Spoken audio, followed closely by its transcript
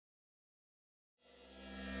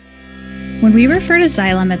When we refer to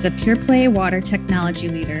Xylem as a pure-play water technology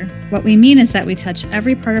leader, what we mean is that we touch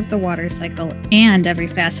every part of the water cycle and every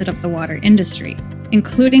facet of the water industry,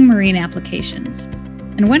 including marine applications.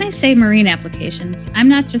 And when I say marine applications, I'm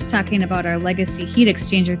not just talking about our legacy heat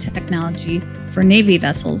exchanger technology for Navy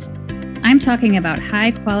vessels. I'm talking about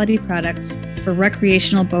high-quality products for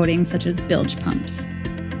recreational boating, such as bilge pumps.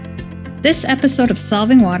 This episode of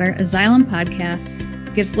Solving Water, a Xylem podcast,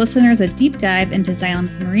 gives listeners a deep dive into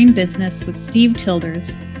Xylem's marine business with Steve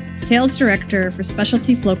Childers, Sales Director for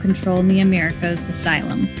Specialty Flow Control in the Americas with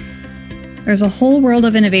Xylem. There's a whole world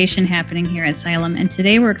of innovation happening here at Xylem, and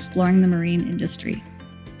today we're exploring the marine industry.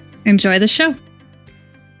 Enjoy the show.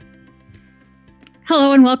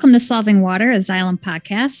 Hello and welcome to Solving Water, a Xylem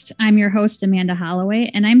podcast. I'm your host, Amanda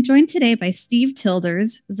Holloway, and I'm joined today by Steve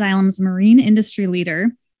Childers, Xylem's marine industry leader,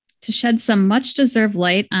 to shed some much-deserved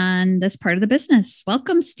light on this part of the business.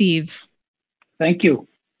 Welcome, Steve. Thank you.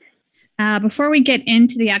 Before we get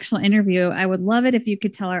into the actual interview, I would love it if you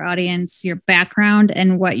could tell our audience your background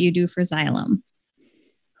and what you do for Xylem.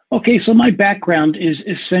 Okay, so my background is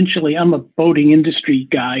essentially, I'm a boating industry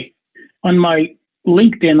guy. On my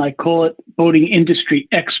LinkedIn, I call it boating industry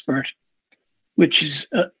expert, which is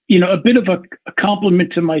a bit of a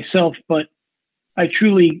compliment to myself, but I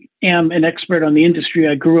truly am an expert on the industry.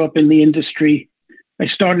 I grew up in the industry. I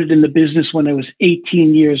started in the business when I was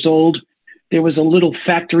 18 years old. There was a little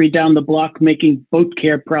factory down the block making boat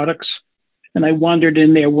care products. And I wandered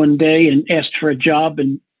in there one day and asked for a job.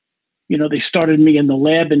 And, they started me in the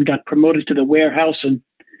lab and got promoted to the warehouse. And,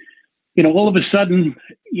 all of a sudden,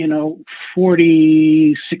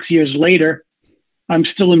 46 years later, I'm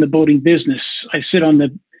still in the boating business. I sit on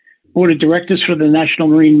the board of directors for the National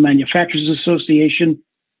Marine Manufacturers Association.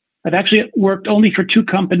 I've actually worked only for two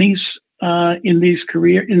companies in this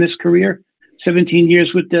career, 17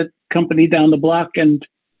 years with the company down the block and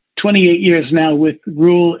 28 years now with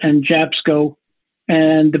Rule and Jabsco.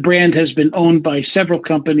 And the brand has been owned by several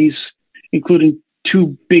companies, including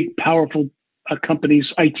two big, powerful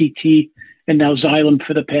companies, ITT and now Xylem,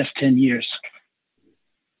 for the past 10 years.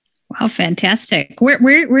 Wow, fantastic.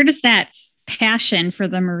 Where does that passion for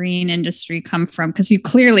the marine industry come from? Because you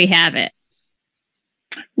clearly have it.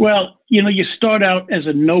 Well, you start out as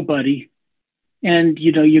a nobody and,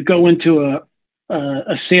 you go into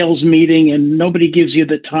a sales meeting and nobody gives you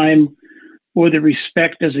the time or the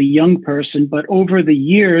respect as a young person. But over the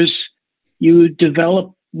years, you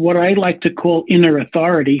develop what I like to call inner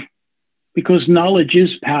authority, because knowledge is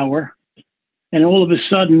power. And all of a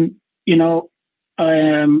sudden,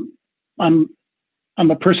 I'm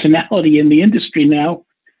a personality in the industry now,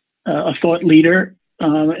 a thought leader,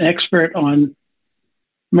 an expert on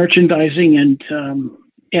merchandising and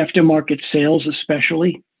aftermarket sales,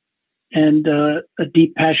 especially, and a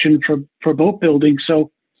deep passion for boat building.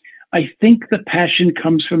 So I think the passion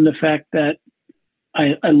comes from the fact that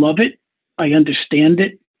I love it, I understand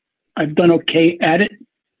it, I've done okay at it,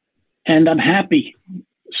 and I'm happy.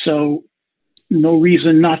 So no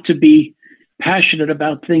reason not to be passionate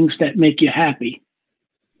about things that make you happy.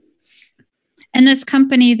 And this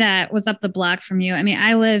company that was up the block from you,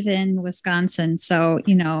 I live in Wisconsin, so,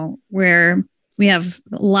 where we have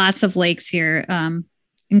lots of lakes here,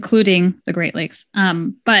 including the Great Lakes.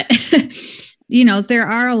 But, there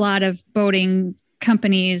are a lot of boating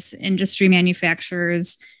companies, industry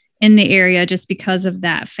manufacturers in the area just because of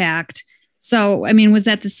that fact. So, was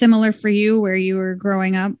that similar for you where you were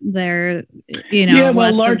growing up there,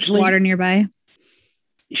 lots largely, of water nearby?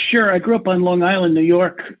 Sure. I grew up on Long Island, New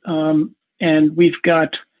York. And we've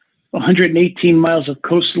got 118 miles of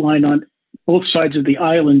coastline on both sides of the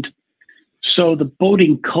island. So the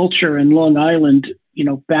boating culture in Long Island,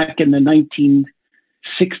 back in the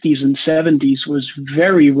 1960s and 70s was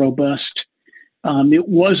very robust.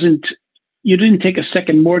 You didn't take a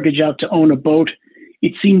second mortgage out to own a boat.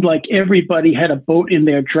 It seemed like everybody had a boat in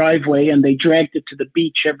their driveway and they dragged it to the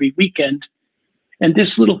beach every weekend. And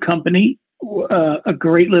this little company, a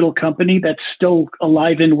great little company that's still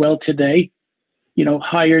alive and well today,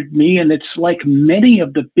 hired me. And it's like many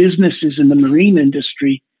of the businesses in the marine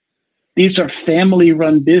industry, these are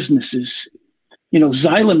family-run businesses.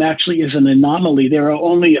 Xylem actually is an anomaly. There are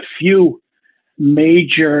only a few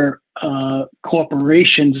major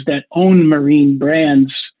corporations that own marine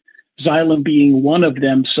brands, Xylem being one of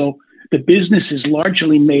them. So the business is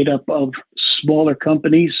largely made up of smaller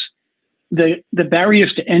companies. The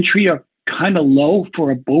barriers to entry are kind of low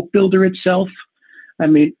for a boat builder itself. I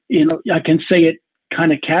can say it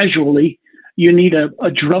kind of casually. You need a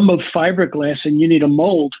drum of fiberglass and you need a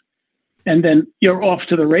mold, and then you're off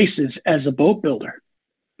to the races as a boat builder.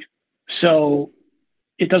 So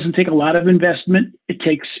It doesn't take a lot of investment. It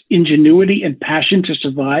takes ingenuity and passion to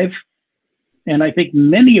survive. And I think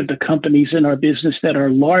many of the companies in our business that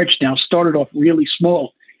are large now started off really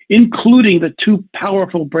small, including the two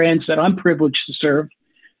powerful brands that I'm privileged to serve,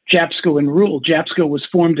 Japsco and Rule. Japsco was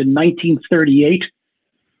formed in 1938.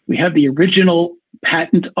 We have the original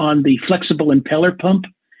patent on the flexible impeller pump,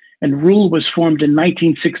 and Rule was formed in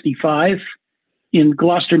 1965 in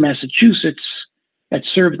Gloucester, Massachusetts, that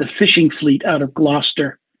served the fishing fleet out of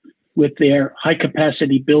Gloucester with their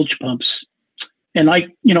high-capacity bilge pumps. And I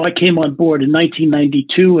came on board in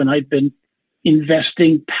 1992, and I've been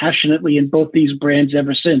investing passionately in both these brands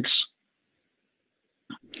ever since.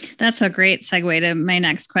 That's a great segue to my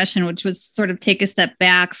next question, which was sort of take a step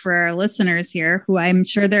back for our listeners here, who I'm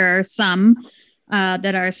sure there are some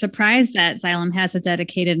that are surprised that Xylem has a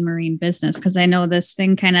dedicated marine business, because I know this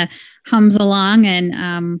thing kind of hums along.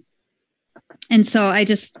 And so I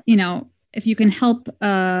just, if you can help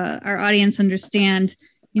our audience understand,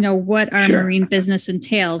 what our marine business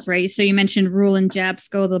entails, right? So you mentioned Rule and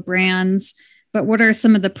Japsco, the brands, but what are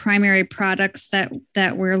some of the primary products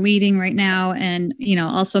that we're leading right now? And,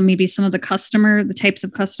 also maybe some of the types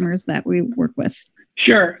of customers that we work with.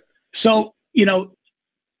 Sure. So,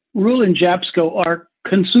 Rule and Japsco are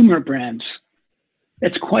consumer brands.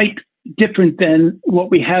 It's quite different than what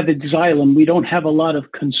we have at Xylem. We don't have a lot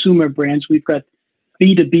of consumer brands. We've got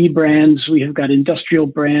B2B brands. We have got industrial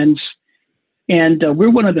brands. And we're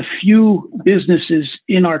one of the few businesses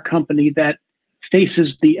in our company that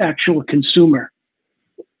faces the actual consumer.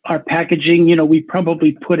 Our packaging, we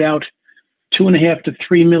probably put out 2.5 to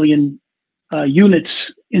 3 million units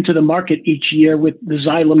into the market each year with the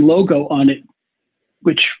Xylem logo on it,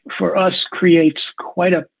 which for us creates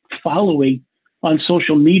quite a following on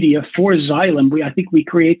social media for Xylem. I think we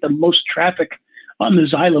create the most traffic on the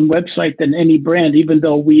Xylem website than any brand, even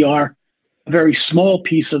though we are a very small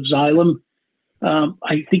piece of Xylem.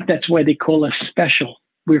 I think that's why they call us special.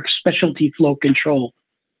 We're specialty flow control.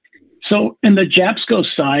 So in the Japsco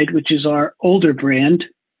side, which is our older brand,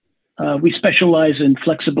 we specialize in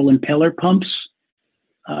flexible impeller pumps,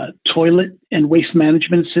 toilet and waste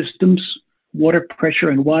management systems, water pressure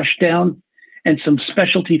and washdown, and some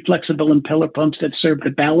specialty flexible impeller pumps that serve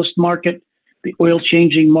the ballast market, the oil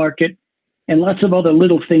changing market, and lots of other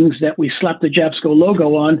little things that we slap the Japsco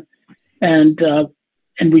logo on, and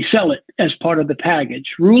we sell it as part of the package.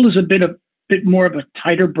 Rule is a bit more of a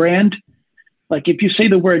tighter brand. Like if you say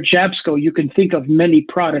the word Japsco, you can think of many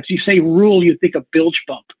products. You say Rule, you think of bilge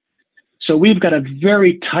pump. So we've got a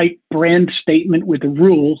very tight brand statement with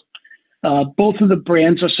Rule. Both of the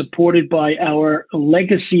brands are supported by our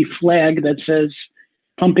legacy flag that says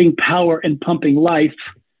pumping power and pumping life.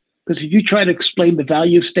 Because if you try to explain the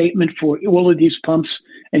value statement for all of these pumps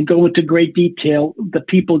and go into great detail, the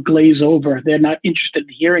people glaze over. They're not interested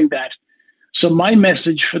in hearing that. So my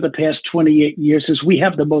message for the past 28 years is we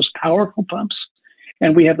have the most powerful pumps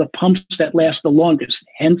and we have the pumps that last the longest,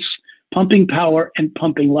 hence pumping power and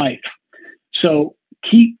pumping life. So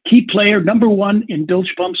key player, number one in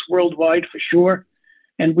bilge pumps worldwide for sure.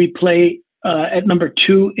 And we play at number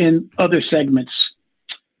 2 in other segments.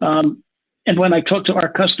 And when I talk to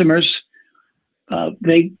our customers,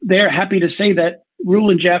 they're happy to say that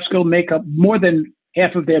Rule and Japsco make up more than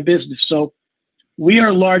half of their business. So we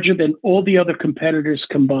are larger than all the other competitors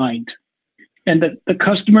combined. And the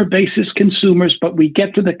customer base is consumers, but we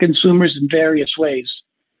get to the consumers in various ways.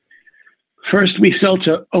 First, we sell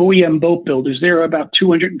to OEM boat builders. There are about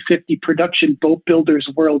 250 production boat builders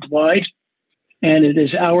worldwide. And it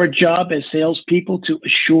is our job as salespeople to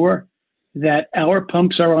assure that our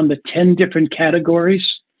pumps are on the 10 different categories.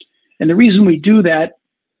 And the reason we do that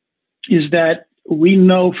is that we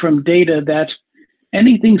know from data that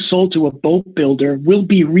anything sold to a boat builder will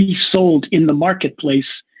be resold in the marketplace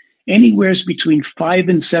anywhere between 5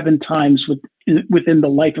 and 7 times within the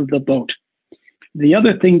life of the boat. The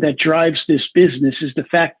other thing that drives this business is the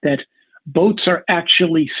fact that boats are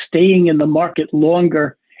actually staying in the market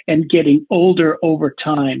longer and getting older over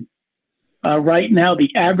time. Right now,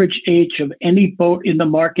 the average age of any boat in the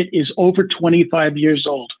market is over 25 years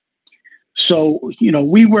old. So,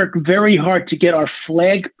 we work very hard to get our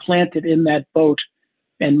flag planted in that boat.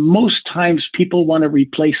 And most times people want to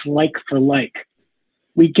replace like for like.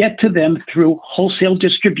 We get to them through wholesale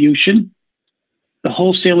distribution. The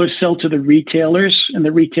wholesalers sell to the retailers and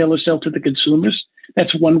the retailers sell to the consumers.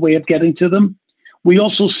 That's one way of getting to them. We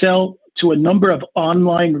also sell to a number of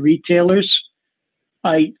online retailers.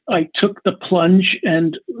 I took the plunge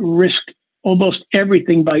and risked almost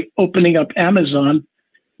everything by opening up Amazon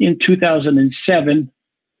in 2007.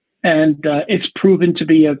 And it's proven to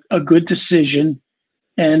be a good decision.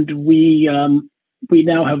 And we we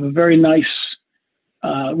now have a very nice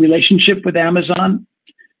relationship with Amazon.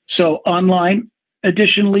 So online,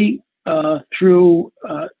 additionally, through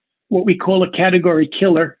what we call a category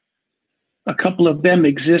killer, a couple of them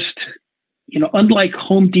exist. Unlike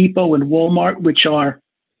Home Depot and Walmart,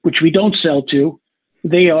 which we don't sell to,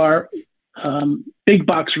 they are big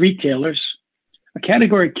box retailers. A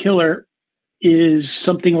category killer is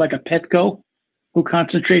something like a Petco, who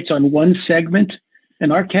concentrates on one segment,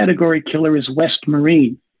 and our category killer is West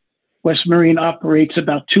Marine. West Marine operates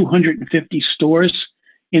about 250 stores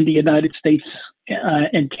in the United States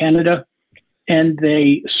and Canada, and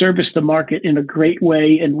they service the market in a great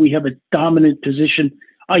way, and we have a dominant position.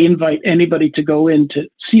 I invite anybody to go in to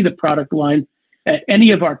see the product line at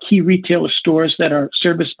any of our key retailer stores that are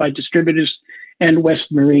serviced by distributors and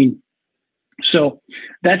West Marine. So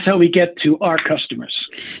that's how we get to our customers.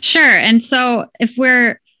 Sure. And so if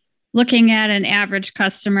we're looking at an average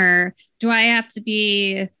customer, can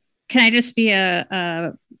I just be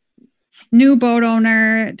a new boat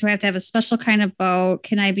owner? Do I have to have a special kind of boat?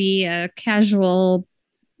 Can I be a casual,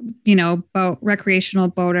 boat, recreational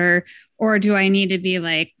boater? Or do I need to be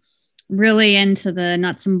like really into the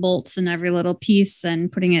nuts and bolts and every little piece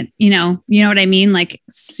and putting it, you know what I mean? Like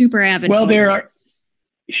super avid. Well, boater.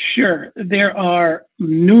 There are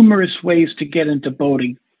numerous ways to get into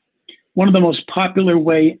boating. One of the most popular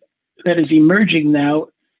way that is emerging now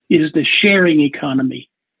is the sharing economy.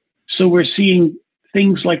 So we're seeing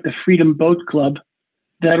things like the Freedom Boat Club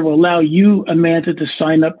that will allow you, Amanda, to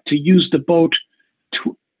sign up to use the boat,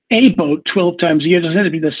 a boat 12 times a year. It doesn't have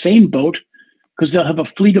to be the same boat, because they'll have a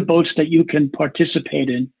fleet of boats that you can participate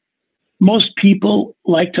in. Most people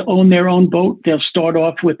like to own their own boat. They'll start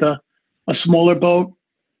off with a smaller boat.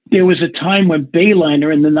 There was a time when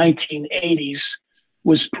Bayliner in the 1980s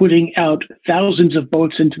was putting out thousands of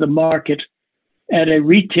boats into the market at a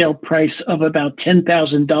retail price of about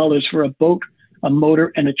 $10,000 for a boat, a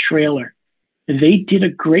motor, and a trailer. They did a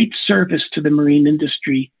great service to the marine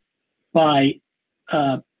industry by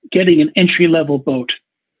getting an entry-level boat.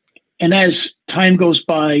 And as time goes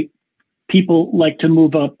by, people like to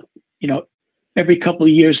move up, every couple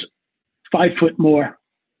of years, 5 foot more.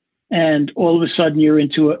 And all of a sudden you're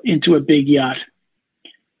into a big yacht.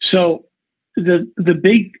 So the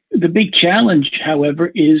big challenge, however,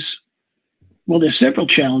 is, well, there's several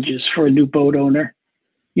challenges for a new boat owner.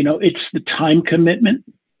 It's the time commitment.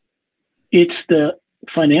 It's the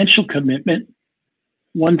financial commitment.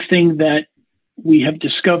 One thing that we have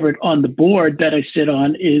discovered on the board that I sit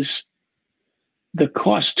on is the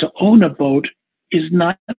cost to own a boat is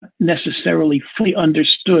not necessarily fully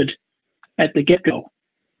understood at the get-go.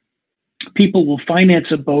 People will finance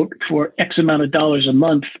a boat for X amount of dollars a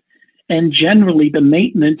month, and generally the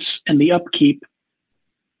maintenance and the upkeep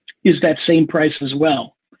is that same price as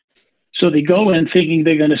well. So they go in thinking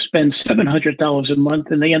they're going to spend $700 a month,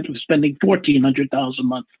 and they end up spending $1,400 a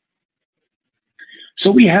month.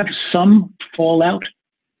 So we have some fallout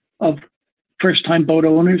of first-time boat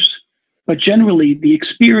owners, but generally the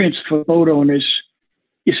experience for boat owners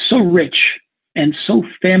is so rich and so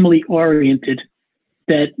family-oriented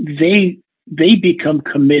that they become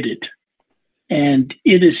committed. And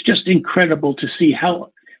it is just incredible to see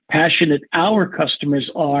how passionate our customers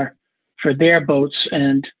are for their boats.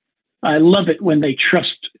 And I love it when they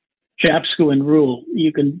trust JAPSCO and Rule.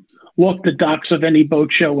 You can walk the docks of any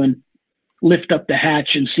boat show and lift up the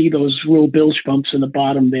hatch and see those Rule bilge pumps in the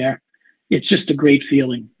bottom there. It's just a great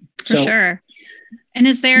feeling. For sure. And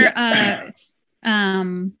is there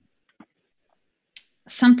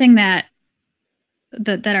something that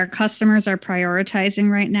our customers are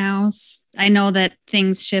prioritizing right now? I know that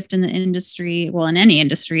things shift in the industry, well, in any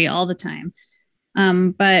industry all the time.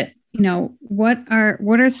 But what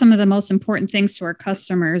are some of the most important things to our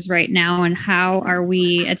customers right now, and how are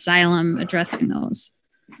we at Xylem addressing those?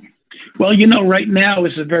 Well, right now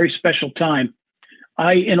is a very special time.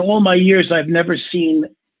 In all my years, I've never seen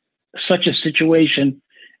such a situation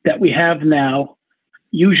that we have now.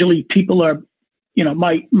 Usually people are,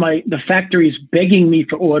 the factory is begging me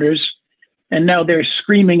for orders, and now they're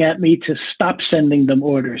screaming at me to stop sending them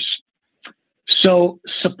orders. So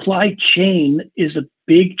supply chain is a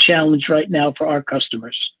big challenge right now for our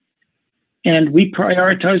customers. And we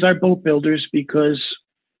prioritize our boat builders because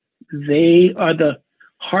they are the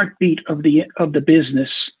heartbeat of the business.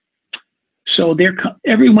 So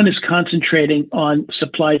everyone is concentrating on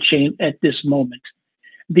supply chain at this moment.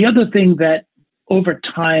 The other thing that over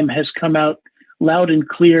time has come out loud and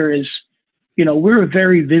clear is, we're a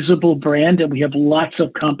very visible brand and we have lots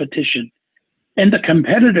of competition. And the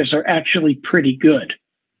competitors are actually pretty good.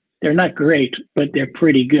 They're not great, but they're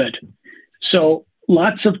pretty good. So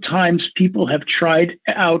lots of times people have tried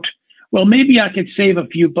out, well, maybe I could save a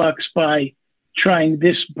few bucks by trying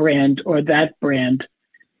this brand or that brand.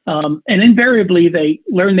 And invariably they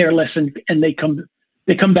learn their lesson and they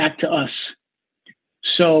come back to us.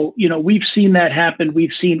 So, we've seen that happen.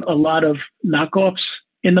 We've seen a lot of knockoffs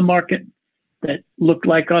in the market that look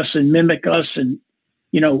like us and mimic us. And,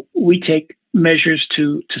 we take measures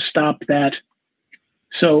to stop that.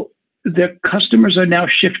 So the customers are now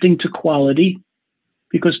shifting to quality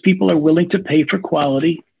because people are willing to pay for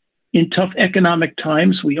quality. In tough economic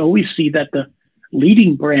times, we always see that the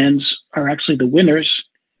leading brands are actually the winners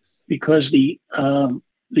because the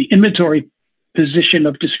inventory position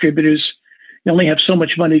of distributors, they only have so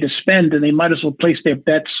much money to spend and they might as well place their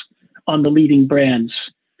bets on the leading brands.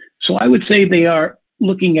 So I would say they are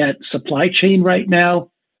looking at supply chain right now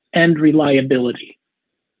and reliability.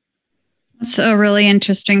 That's a really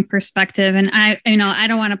interesting perspective. And I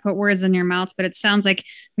don't want to put words in your mouth, but it sounds like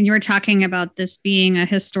when you were talking about this being a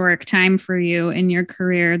historic time for you in your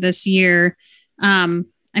career this year, I'm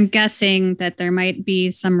guessing that there might be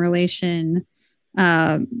some relation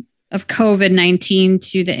of COVID-19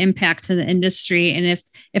 to the impact to the industry. And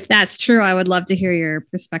if that's true, I would love to hear your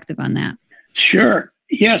perspective on that. Sure.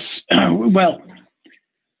 Yes. Well,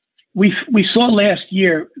 we saw last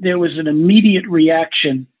year there was an immediate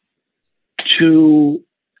reaction to,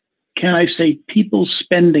 can I say, people's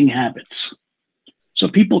spending habits. So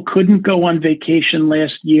people couldn't go on vacation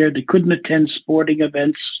last year. They couldn't attend sporting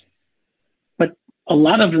events. But a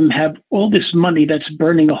lot of them have all this money that's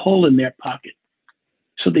burning a hole in their pocket.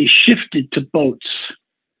 So they shifted to boats.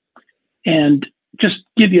 And just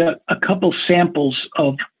give you a couple samples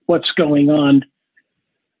of what's going on.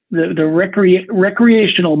 The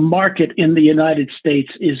recreational market in the United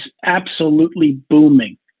States is absolutely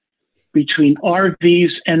booming. Between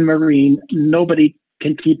RVs and marine, nobody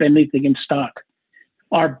can keep anything in stock.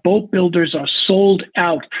 Our boat builders are sold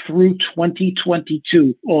out through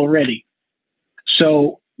 2022 already.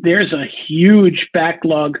 So there's a huge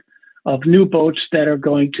backlog of new boats that are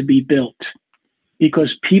going to be built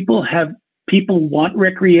because people want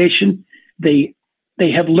recreation. They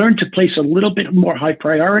have learned to place a little bit more high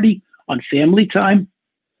priority on family time,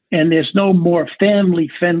 and there's no more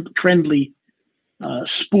family-friendly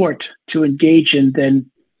sport to engage in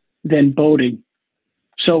than boating.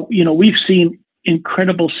 So, we've seen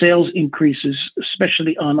incredible sales increases,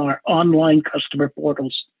 especially on our online customer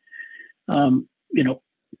portals. 30%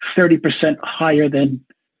 higher than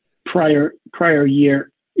prior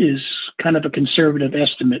year is kind of a conservative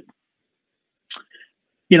estimate.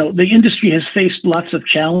 The industry has faced lots of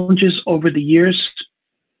challenges over the years.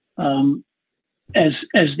 As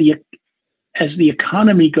the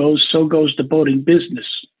economy goes, so goes the boating business.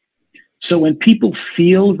 So when people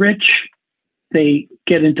feel rich, they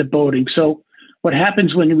get into boating. So what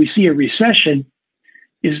happens when we see a recession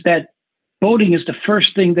is that boating is the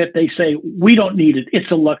first thing that they say, we don't need it.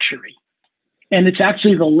 It's a luxury. And it's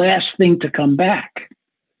actually the last thing to come back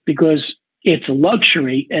because it's a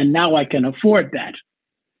luxury and now I can afford that.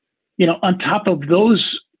 On top of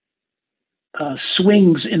those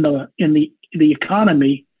swings in the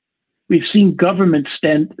economy, we've seen government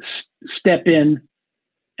step in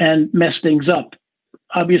and mess things up.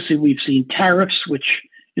 Obviously, we've seen tariffs, which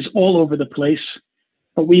is all over the place,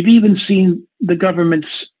 but we've even seen the governments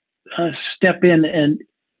step in and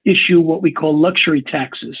issue what we call luxury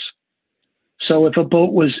taxes. So if a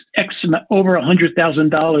boat was over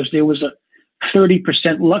 $100,000, there was a 30%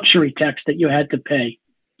 luxury tax that you had to pay.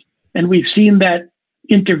 And we've seen that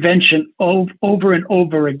intervention over and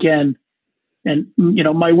over again. And,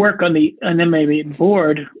 my work on the NMA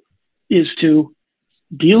board is to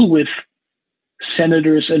deal with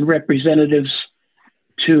senators and representatives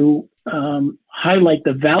to highlight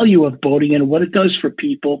the value of boating and what it does for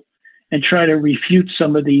people and try to refute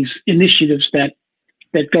some of these initiatives that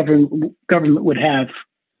government would have.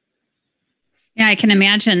 Yeah, I can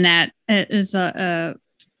imagine that it is a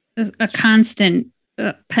constant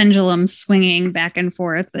pendulum swinging back and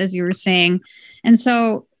forth, as you were saying. And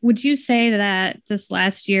so would you say that this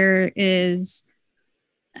last year is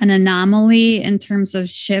an anomaly in terms of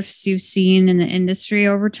shifts you've seen in the industry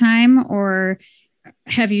over time, or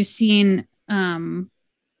have you seen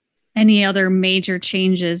any other major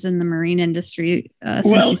changes in the marine industry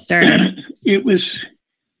since you started? It was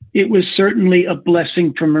certainly a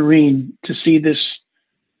blessing for marine to see this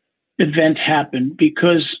event happen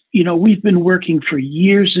because, we've been working for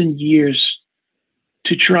years and years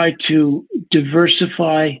to try to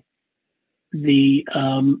diversify the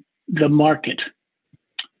market.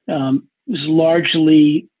 It was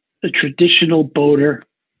largely a traditional boater,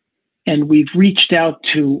 and we've reached out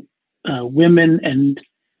to women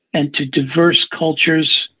and to diverse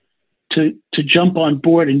cultures to jump on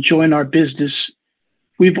board and join our business.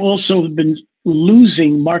 We've also been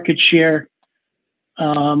losing market share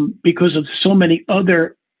because of so many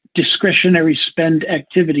other discretionary spend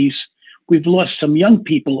activities. We've lost some young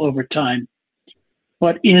people over time.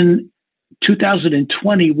 But in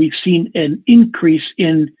 2020, we've seen an increase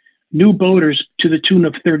in new boaters to the tune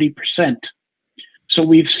of 30%. So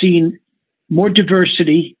we've seen more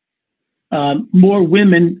diversity, more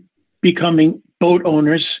women becoming boat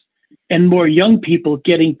owners, and more young people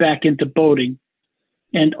getting back into boating.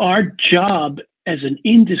 And our job as an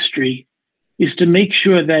industry is to make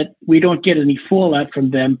sure that we don't get any fallout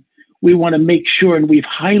from them. We want to make sure, and we've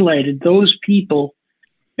highlighted those people,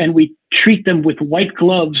 and we treat them with white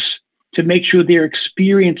gloves to make sure their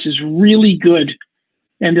experience is really good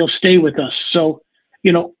and they'll stay with us. So,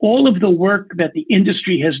 all of the work that the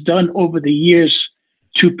industry has done over the years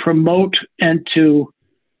to promote and to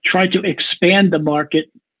try to expand the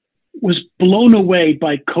market was blown away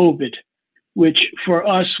by COVID, which for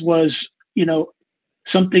us was,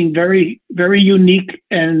 something very, very unique,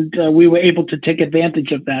 and we were able to take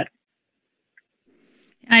advantage of that.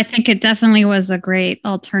 I think it definitely was a great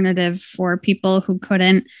alternative for people who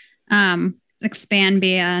couldn't expand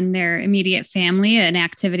beyond their immediate family, an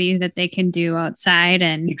activity that they can do outside.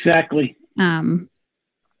 And exactly.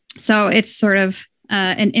 So it's sort of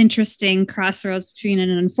an interesting crossroads between an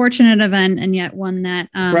unfortunate event and yet one that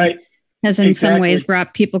right. has in some ways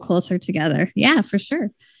brought people closer together. Yeah, for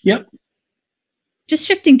sure. Yep. Just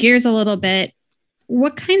shifting gears a little bit,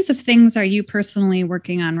 what kinds of things are you personally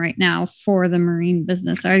working on right now for the marine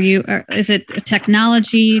business? Is it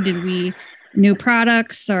technology? New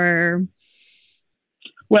products or?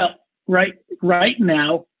 Well, right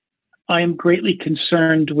now, I am greatly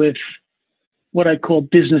concerned with what I call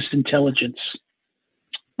business intelligence.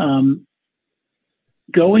 Going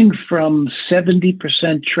from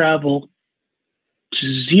 70% travel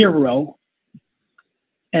to 0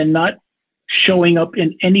 and not showing up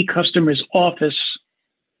in any customer's office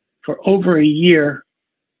for over a year.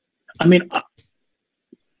 I mean,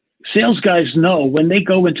 sales guys know when they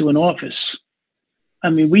go into an office,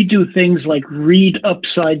 we do things like read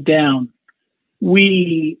upside down.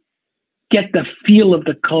 We get the feel of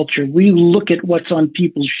the culture. We look at what's on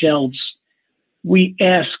people's shelves. We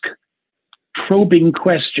ask probing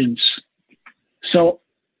questions. So,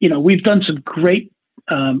 we've done some great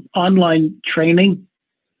online training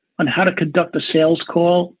on how to conduct a sales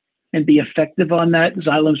call and be effective on that.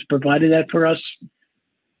 Xylem's provided that for us.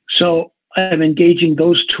 So I'm engaging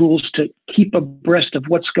those tools to keep abreast of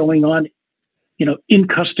what's going on, in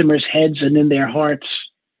customers' heads and in their hearts.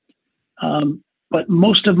 But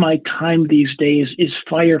most of my time these days is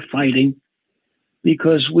firefighting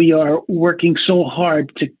because we are working so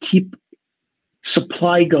hard to keep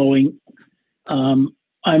supply going.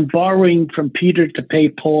 I'm borrowing from Peter to pay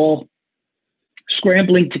Paul,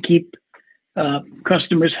 scrambling to keep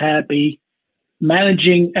customers happy,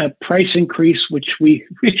 managing a price increase, which we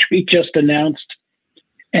just announced,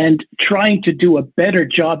 and trying to do a better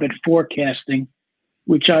job at forecasting,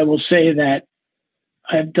 which I will say that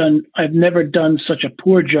I've never done such a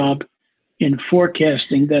poor job in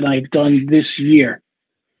forecasting that I've done this year,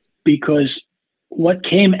 because what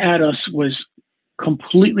came at us was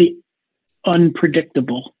completely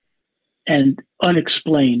unpredictable and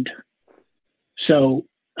unexplained. So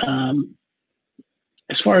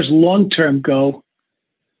as far as long-term go,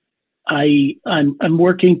 I'm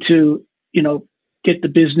working to, get the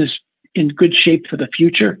business in good shape for the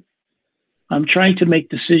future. I'm trying to make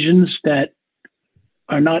decisions that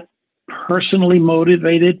are not personally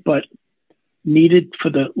motivated, but needed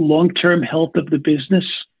for the long-term health of the business.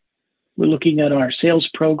 We're looking at our sales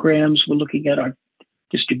programs. We're looking at our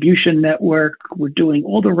distribution network. We're doing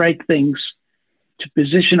all the right things to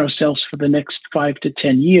position ourselves for the next 5 to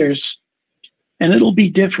 10 years. And it'll be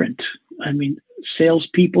different.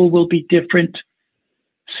 Salespeople will be different.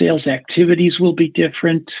 Sales activities will be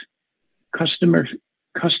different. Customer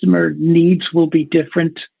needs will be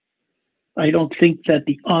different. I don't think that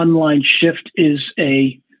the online shift is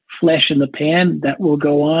a flash in the pan that will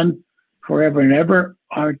go on forever and ever.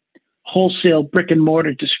 Our wholesale brick and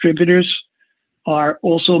mortar distributors are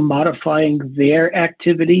also modifying their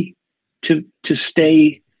activity to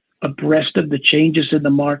stay abreast of the changes in the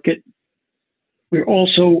market. We're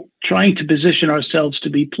also trying to position ourselves to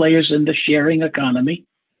be players in the sharing economy.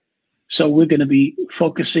 So we're going to be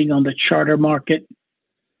focusing on the charter market,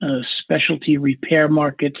 specialty repair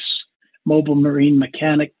markets, mobile marine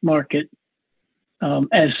mechanic market.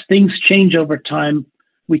 As things change over time,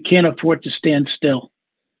 we can't afford to stand still.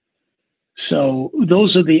 So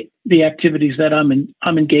those are the the activities that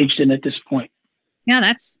I'm engaged in at this point. Yeah,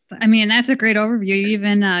 that's a great overview. You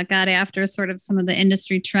even got after sort of some of the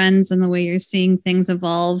industry trends and the way you're seeing things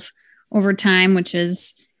evolve over time, which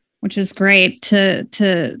is great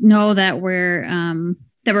to know that we're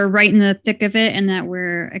right in the thick of it, and that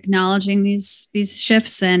we're acknowledging these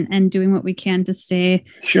shifts and doing what we can to stay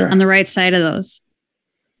on the right side of those.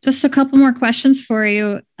 Just a couple more questions for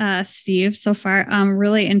you, Steve, so far.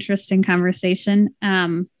 Really interesting conversation.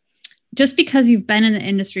 Just because you've been in the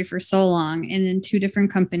industry for so long and in two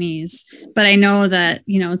different companies, but I know that,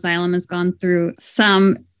 Xylem has gone through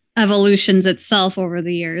some evolutions itself over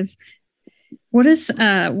the years. What is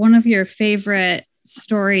one of your favorite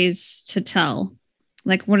stories to tell?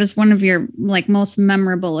 Like, what is one of your most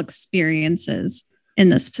memorable experiences in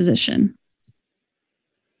this position?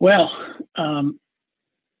 Well,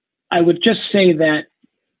 I would just say that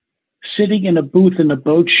sitting in a booth in a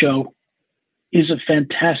boat show is a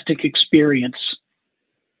fantastic experience,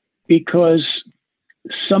 because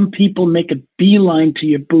some people make a beeline to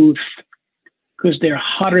your booth because they're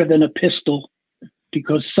hotter than a pistol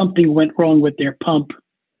because something went wrong with their pump,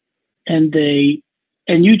 and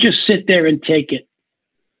you just sit there and take it.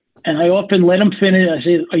 And I often let them finish. I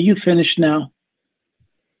say, "Are you finished now?"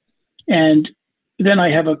 And then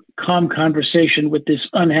I have a calm conversation with this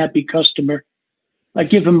unhappy customer. I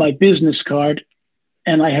give him my business card,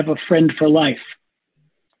 and I have a friend for life.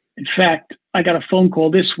 In fact, I got a phone call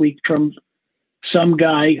this week from some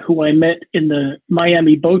guy who I met in the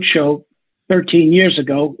Miami Boat Show 13 years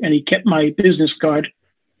ago, and he kept my business card,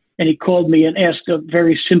 and he called me and asked a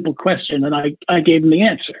very simple question, and I gave him the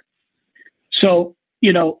answer. So,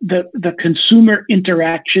 the consumer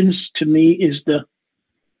interactions to me is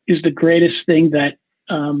the greatest thing that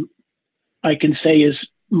I can say is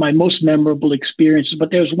my most memorable experience. But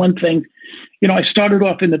there's one thing, I started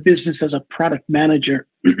off in the business as a product manager.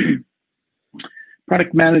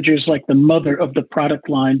 Product manager is like the mother of the product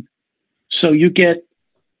line. So you get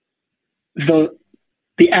the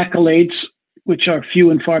accolades, which are few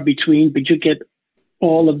and far between, but you get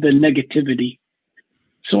all of the negativity.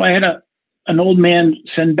 So I had an old man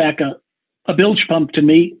send back a bilge pump to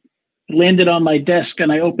me, landed on my desk,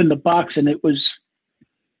 and I opened the box, and it was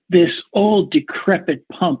this old decrepit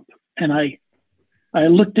pump. And I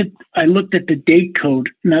looked at the date code.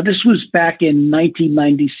 Now, this was back in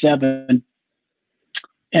 1997.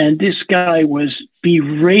 And this guy was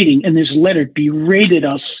berating, in this letter, berated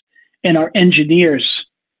us and our engineers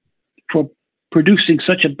for producing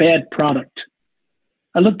such a bad product.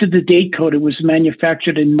 I looked at the date code. It was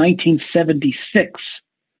manufactured in 1976.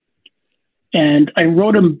 And I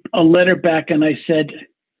wrote him a letter back, and I said,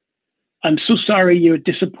 "I'm so sorry you're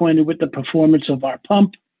disappointed with the performance of our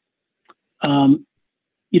pump.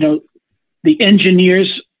 The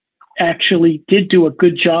engineers actually did do a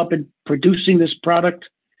good job in producing this product,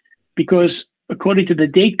 because according to the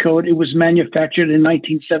date code, it was manufactured in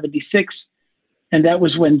 1976. And that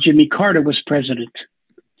was when Jimmy Carter was president.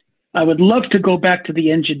 I would love to go back to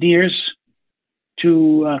the engineers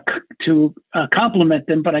to compliment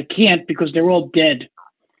them, but I can't because they're all dead."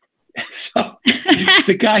 So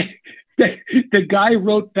the guy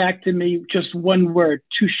wrote back to me just one word: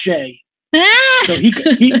 "Touché." So he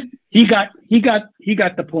got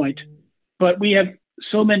the point. But we have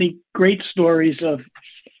so many great stories of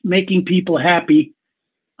making people happy,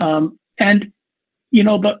 and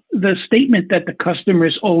the statement that the customer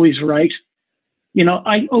is always right.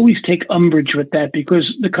 I always take umbrage with that, because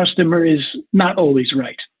the customer is not always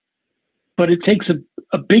right. But it takes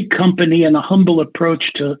a big company and a humble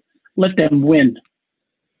approach to let them win.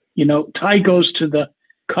 Tie goes to the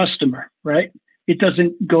customer, right? It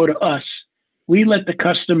doesn't go to us. We let the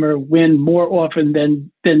customer win more often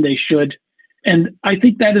than they should. And I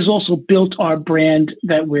think that has also built our brand,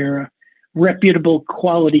 that we're a reputable,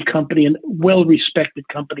 quality company and well-respected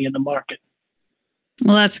company in the market.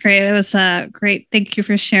 Well, that's great. It was great. Thank you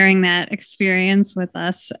for sharing that experience with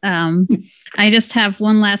us. I just have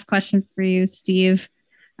one last question for you, Steve.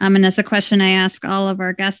 And that's a question I ask all of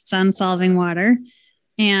our guests on Solving Water.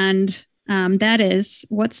 And that is,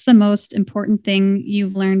 what's the most important thing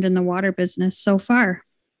you've learned in the water business so far?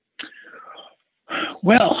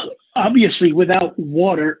 Well, obviously, without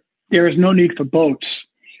water, there is no need for boats.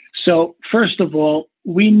 So first of all,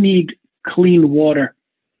 we need clean water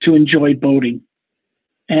to enjoy boating.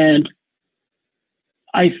 And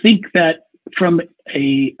I think that from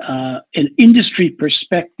an industry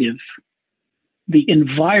perspective, the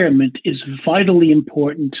environment is vitally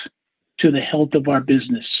important to the health of our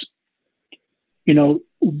business.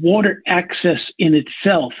 Water access in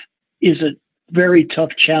itself is a very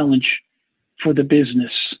tough challenge for the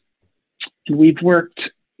business. And we've worked,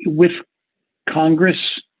 with Congress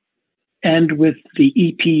and with the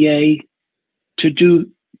EPA to do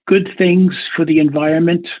good things for the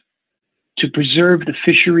environment, to preserve the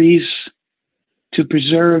fisheries, to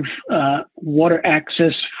preserve water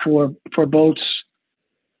access for boats,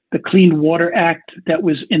 the Clean Water Act that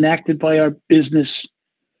was enacted by our business.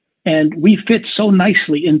 And we fit so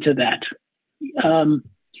nicely into that.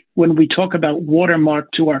 When we talk about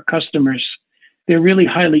Watermark to our customers, they're really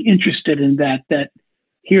highly interested in that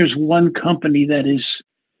here's one company that is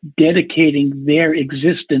dedicating their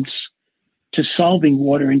existence to solving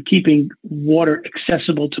water and keeping water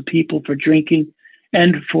accessible to people for drinking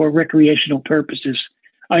and for recreational purposes.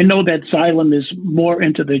 I know that Xylem is more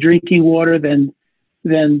into the drinking water than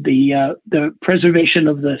the preservation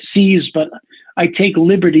of the seas, but I take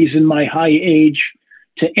liberties in my high age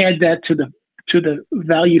to add that to the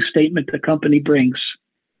value statement the company brings.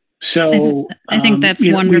 So I think that's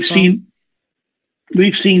wonderful.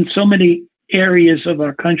 We've seen so many areas of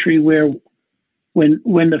our country where when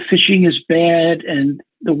the fishing is bad and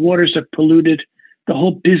the waters are polluted, the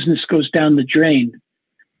whole business goes down the drain.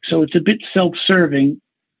 So it's a bit self-serving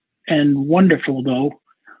and wonderful, though,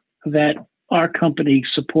 that our company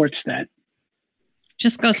supports that.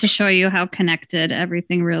 Just goes to show you how connected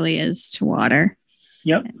everything really is to water.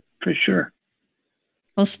 Yep, for sure.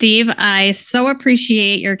 Well, Steve, I so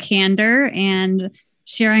appreciate your candor and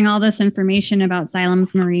sharing all this information about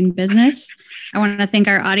Xylem's marine business. I want to thank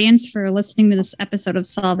our audience for listening to this episode of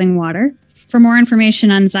Solving Water. For more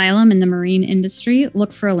information on Xylem and the marine industry,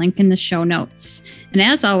 look for a link in the show notes. And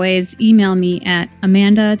as always, email me at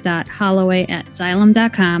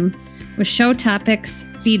amanda.holloway@xylem.com with show topics,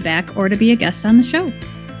 feedback, or to be a guest on the show.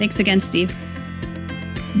 Thanks again, Steve.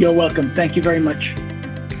 You're welcome. Thank you very much.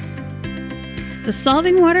 The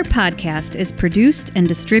Solving Water podcast is produced and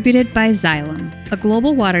distributed by Xylem, a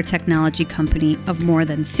global water technology company of more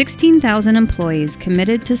than 16,000 employees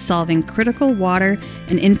committed to solving critical water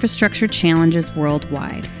and infrastructure challenges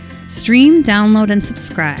worldwide. Stream, download, and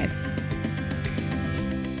subscribe